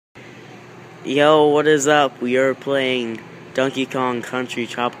Yo, what is up? We are playing Donkey Kong Country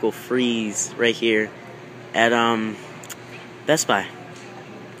Tropical Freeze right here at Best Buy.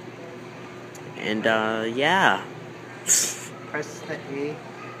 And yeah. Press the A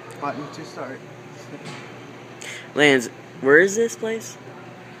button to start. Lance, where is this place?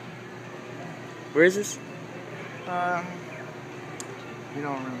 Where is this? We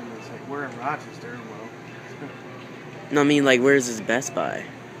don't really know. Like we're in Rochester. Well, No, I mean like where is this Best Buy?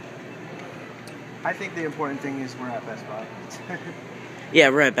 I think the important thing is we're at Best Buy. Yeah,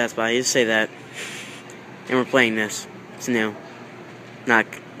 we're at Best Buy. You just say that. And we're playing this. It's new.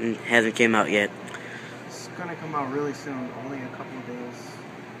 Hasn't came out yet. It's gonna come out really soon. Only a couple of days.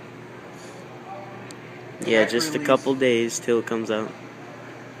 Yeah, just a couple days till it comes out.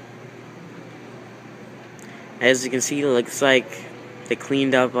 As you can see, it looks like they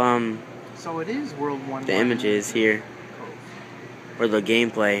cleaned up So it is World 1. the images here, or the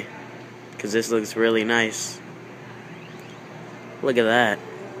gameplay, because this looks really nice. Look at that.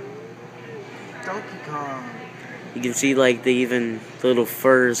 Donkey Kong. You can see like the little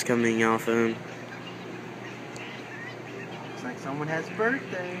furs coming off of him. It's like someone has a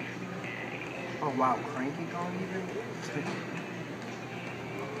birthday. Oh wow, Cranky Kong even?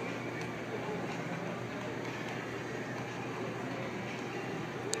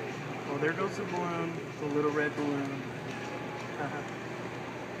 Oh, there goes the balloon, the little red balloon.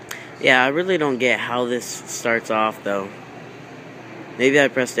 Yeah, I really don't get how this starts off though. Maybe I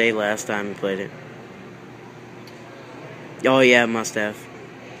pressed A last time we played it. Oh yeah, must have.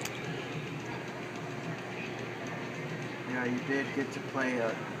 Yeah, you did get to play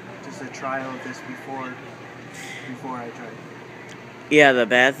just a trial of this before I tried. Yeah, the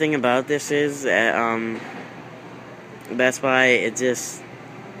bad thing about this is at Best Buy,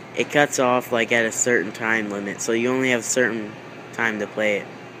 it cuts off like at a certain time limit, so you only have a certain time to play it.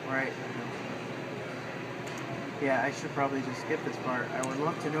 Right. Yeah, I should probably just skip this part. I would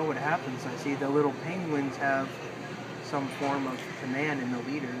love to know what happens. I see the little penguins have some form of command in the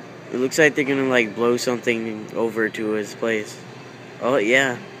leader. It looks like they're gonna like blow something over to his place. Oh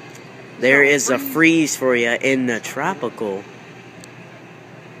yeah. There is a freeze for you in the tropical.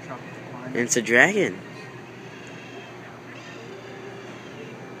 And it's a dragon.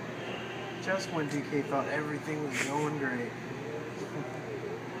 Just when DK thought everything was going great.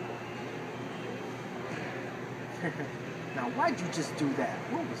 Now, why'd you just do that?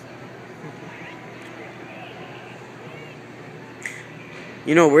 What was that?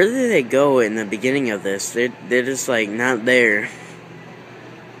 You know, where did they go in the beginning of this? They're just like not there.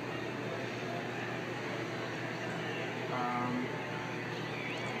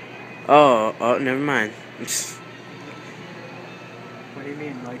 Oh, never mind. What do you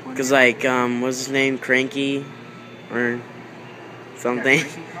mean? Like when? Cause like what's his name? Cranky, or something. Yeah,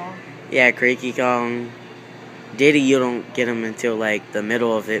 Cranky Kong? Yeah, Cranky Kong. Diddy, you don't get him until like the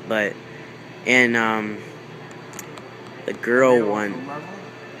middle of it, but and the girl one. Level?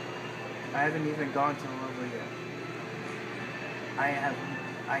 I haven't even gone to the level yet.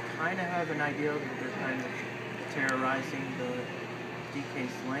 I kind of have an idea that they're kind of terrorizing the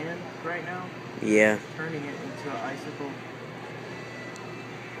DK's land right now. Yeah. Turning it into an icicle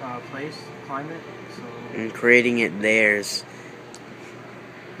climate. So. And creating it theirs.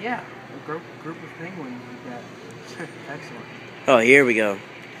 Yeah, a group of penguins with that. Excellent. Oh, here we go.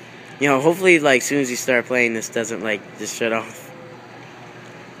 You know, hopefully, like, as soon as you start playing, this doesn't, like, just shut off.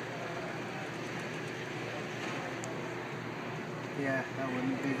 Yeah, that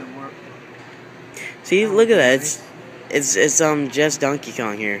wouldn't be the work. See, look at that. It's just Donkey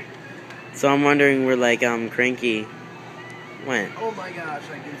Kong here. So I'm wondering where, like, Cranky went. Oh my gosh,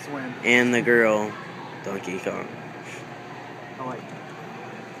 I can swim. And the girl, Donkey Kong. Oh, wait.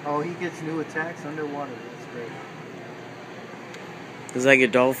 Oh, he gets new attacks underwater. That's great. It's like a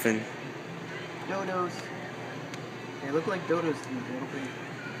dolphin. Dodos. They look like dodos to me. Little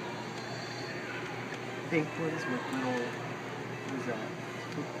pink ones with little, what is that?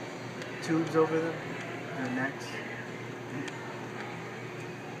 Tubes over them. Their necks.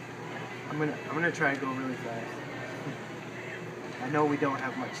 I'm gonna try to go really fast. I know we don't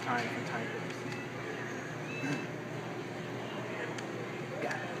have much time for time purposes.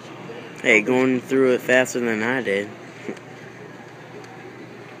 Hey, going through it faster than I did.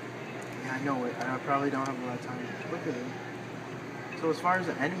 Yeah, I know it. I probably don't have a lot of time. Look at them. So as far as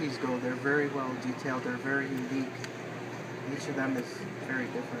the enemies go, they're very well detailed. They're very unique. Each of them is very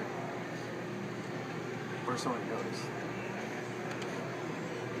different. Or so I noticed.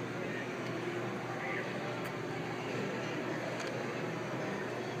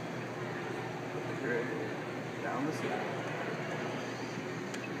 Down the slide.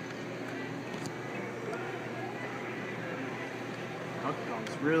 Donkey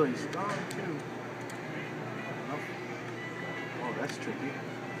Kong's really strong too. Oh, that's tricky.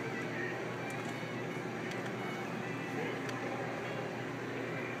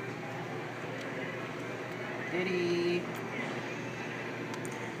 Diddy.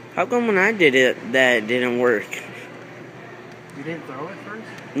 How come when I did it, that didn't work? You didn't throw it first?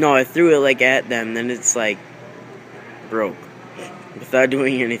 No, I threw it like at them, then it's like broke without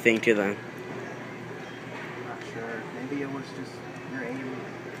doing anything to them. Not sure. Maybe it was just your aim.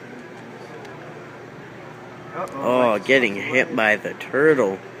 Oh, getting hit by the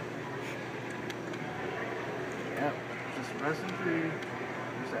turtle. Yep. Just pressing through.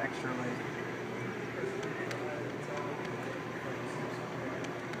 There's the extra light.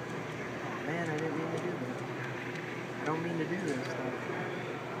 Man, I didn't mean to do that. I don't mean to do this stuff.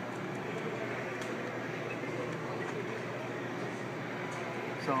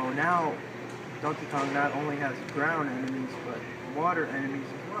 So now, Donkey Kong not only has ground enemies, but water enemies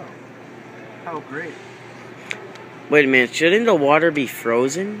as well. How great. Wait a minute, shouldn't the water be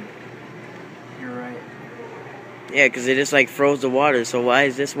frozen? You're right. Yeah, because it just like froze the water, so why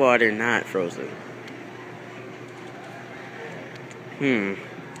is this water not frozen?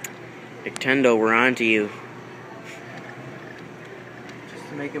 Nintendo, we're on to you. Just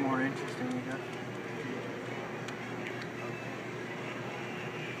to make it more interesting, I guess.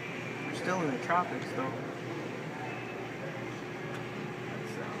 We're still in the tropics, though.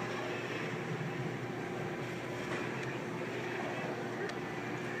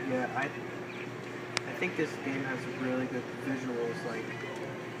 Yeah, I think this game has really good visuals, like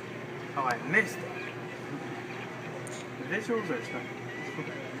how I missed it. The visuals are stuff.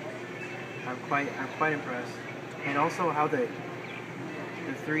 I'm quite impressed, and also how the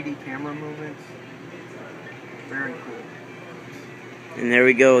 3D camera movements, very cool. And there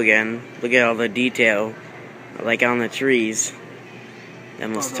we go again. Look at all the detail, like on the trees. That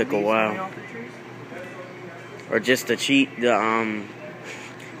must took a while. Or just the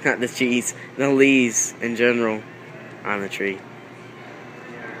not the cheese, the leaves in general on the tree.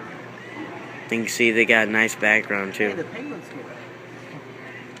 You can see they got a nice background too. Hey, the penguins here.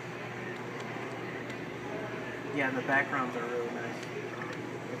 Yeah, the backgrounds are really nice.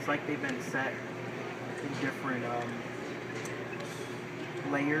 It's like they've been set in different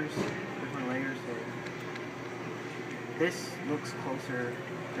layers. So this looks closer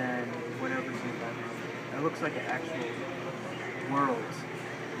than whatever's in the background. It looks like an actual world.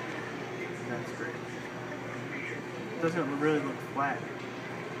 That's great. It doesn't really look flat.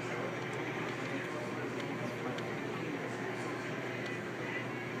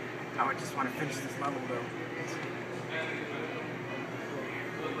 Oh, I just want to finish this level though.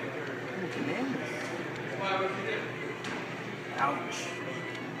 Ouch.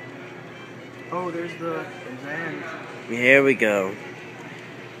 Oh, there's the end. Here we go.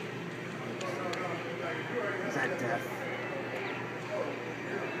 Is that death?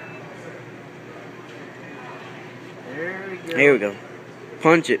 There we go. Here we go.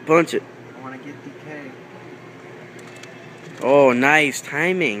 Punch it, punch it. I want to get DK. Oh, nice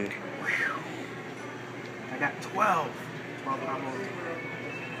timing. I got 12. 12 combos.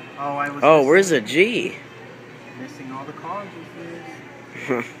 Oh, I was. Oh, where's a G? Missing all the cards with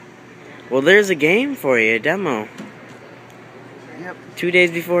this. Well, there's a game for you, a demo. Yep. 2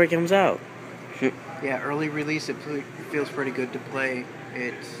 days before it comes out. Yeah, early release, it feels pretty good to play.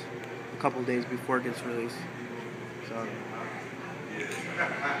 It's a couple days before it gets released. So,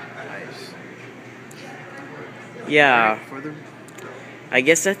 nice. Yeah. Further? I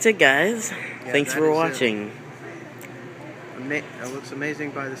guess that's it, guys. Yeah, Thanks that for is watching. it looks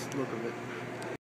amazing by the look of it.